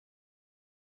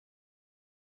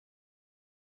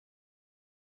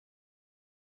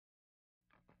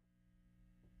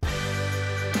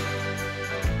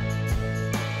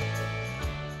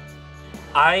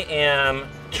I am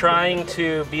trying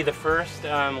to be the first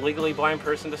legally blind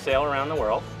person to sail around the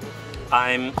world.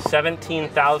 I'm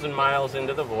 17,000 miles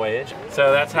into the voyage,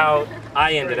 so that's how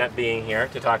I ended up being here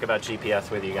to talk about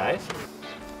GPS with you guys.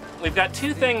 We've got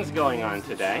two things going on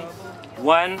today.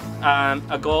 One,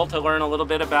 a goal to learn a little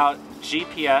bit about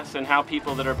GPS and how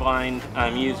people that are blind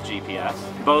use GPS,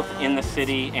 both in the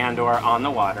city and or on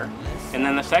the water. And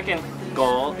then the second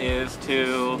goal is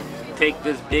to take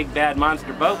this big bad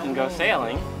monster boat and go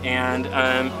sailing. And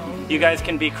you guys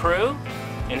can be crew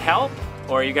and help,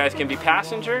 or you guys can be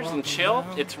passengers and chill.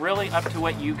 It's really up to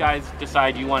what you guys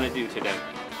decide you want to do today.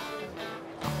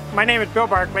 My name is Bill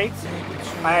Barkley.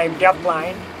 I'm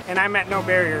deafblind, and I'm at No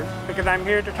Barriers because I'm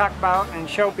here to talk about and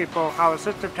show people how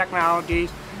assistive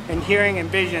technologies and hearing and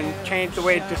vision change the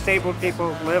way disabled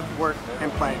people live, work,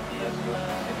 and play.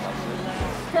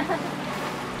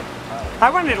 I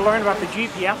wanted to learn about the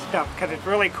GPS stuff because it's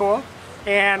really cool,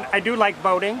 and I do like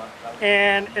boating,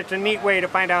 and it's a neat way to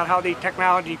find out how the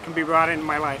technology can be brought into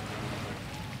my life.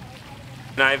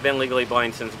 I've been legally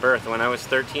blind since birth. When I was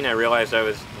 13, I realized I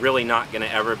was really not going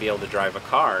to ever be able to drive a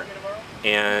car.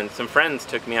 And some friends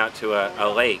took me out to a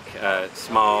lake, a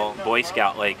small Boy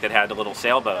Scout lake that had little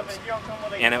sailboats.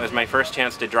 And it was my first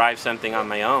chance to drive something on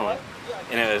my own.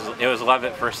 And it was love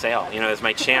at first sail. You know, it was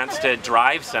my chance to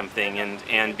drive something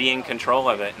and be in control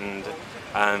of it. And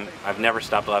I've never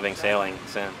stopped loving sailing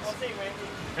since.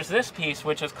 There's this piece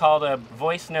which is called a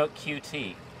VoiceNote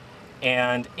QT.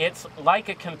 And it's like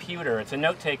a computer. It's a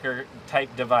note-taker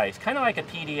type device, kind of like a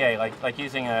PDA, like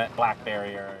using a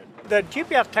BlackBerry or... The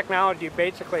GPS technology,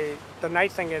 basically, the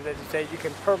nice thing is that you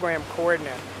can program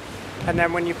coordinates. And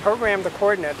then when you program the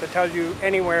coordinates, it tells you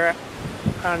anywhere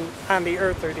on the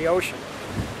earth or the ocean.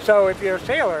 So if you're a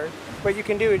sailor, what you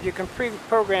can do is you can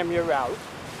pre-program your route.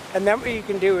 And then what you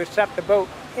can do is set the boat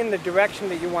in the direction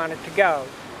that you want it to go.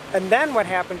 And then what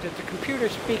happens is the computer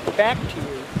speaks back to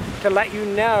you to let you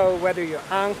know whether you're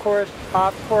on course,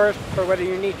 off course, or whether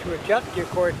you need to adjust your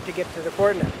course to get to the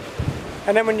coordinates.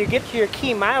 And then when you get to your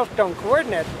key milestone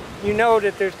coordinates, you know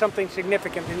that there's something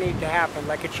significant that needs to happen,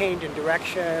 like a change in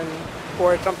direction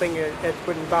or something that's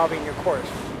involving your course.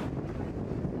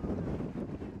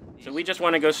 So we just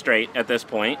want to go straight at this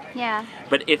point. Yeah.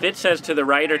 But if it says to the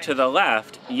right or to the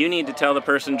left, you need to tell the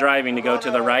person driving to go to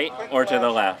the right or to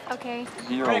the left. Okay.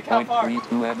 0.32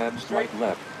 mm slight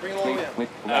left.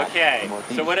 Okay,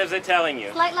 so what is it telling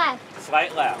you? Slight left.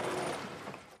 Slight left.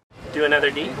 Do another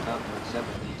D.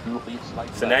 872 feet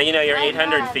slight So now you know you're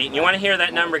 800 feet, and you want to hear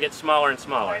that number get smaller and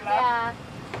smaller. Yeah.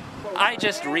 I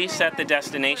just reset the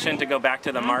destination to go back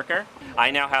to the marker. I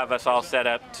now have us all set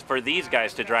up for these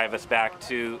guys to drive us back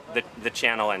to the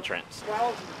channel entrance.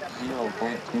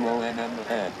 0.20 mm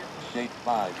ahead. Shape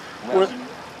 5.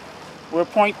 We're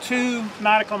 0.2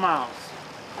 nautical miles.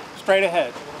 Straight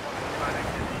ahead.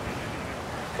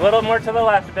 A little more to the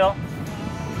left, Bill.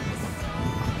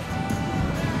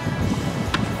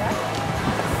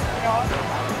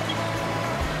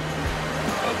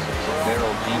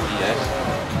 Barrel GPS.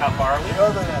 How far are we?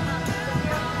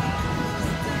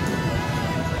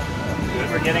 Good,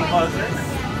 we're getting closer.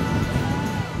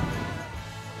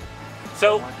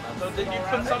 So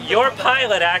your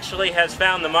pilot actually has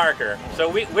found the marker. So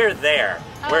we're there.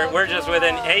 We're just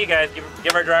within, hey you guys,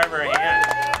 give our driver a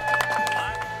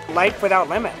hand. Life without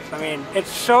limits. I mean, it's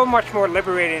so much more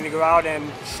liberating to go out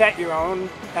and set your own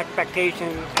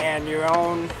expectations and your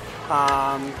own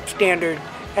standard,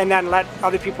 and then let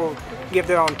other people give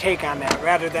their own take on that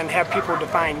rather than have people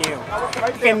define you.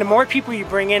 And the more people you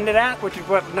bring into that, which is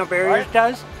what No Barriers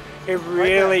does, it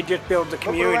really just builds a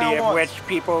community of which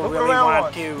people really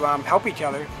want to help each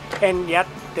other, and yet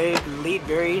they lead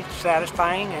very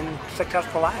satisfying and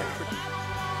successful lives.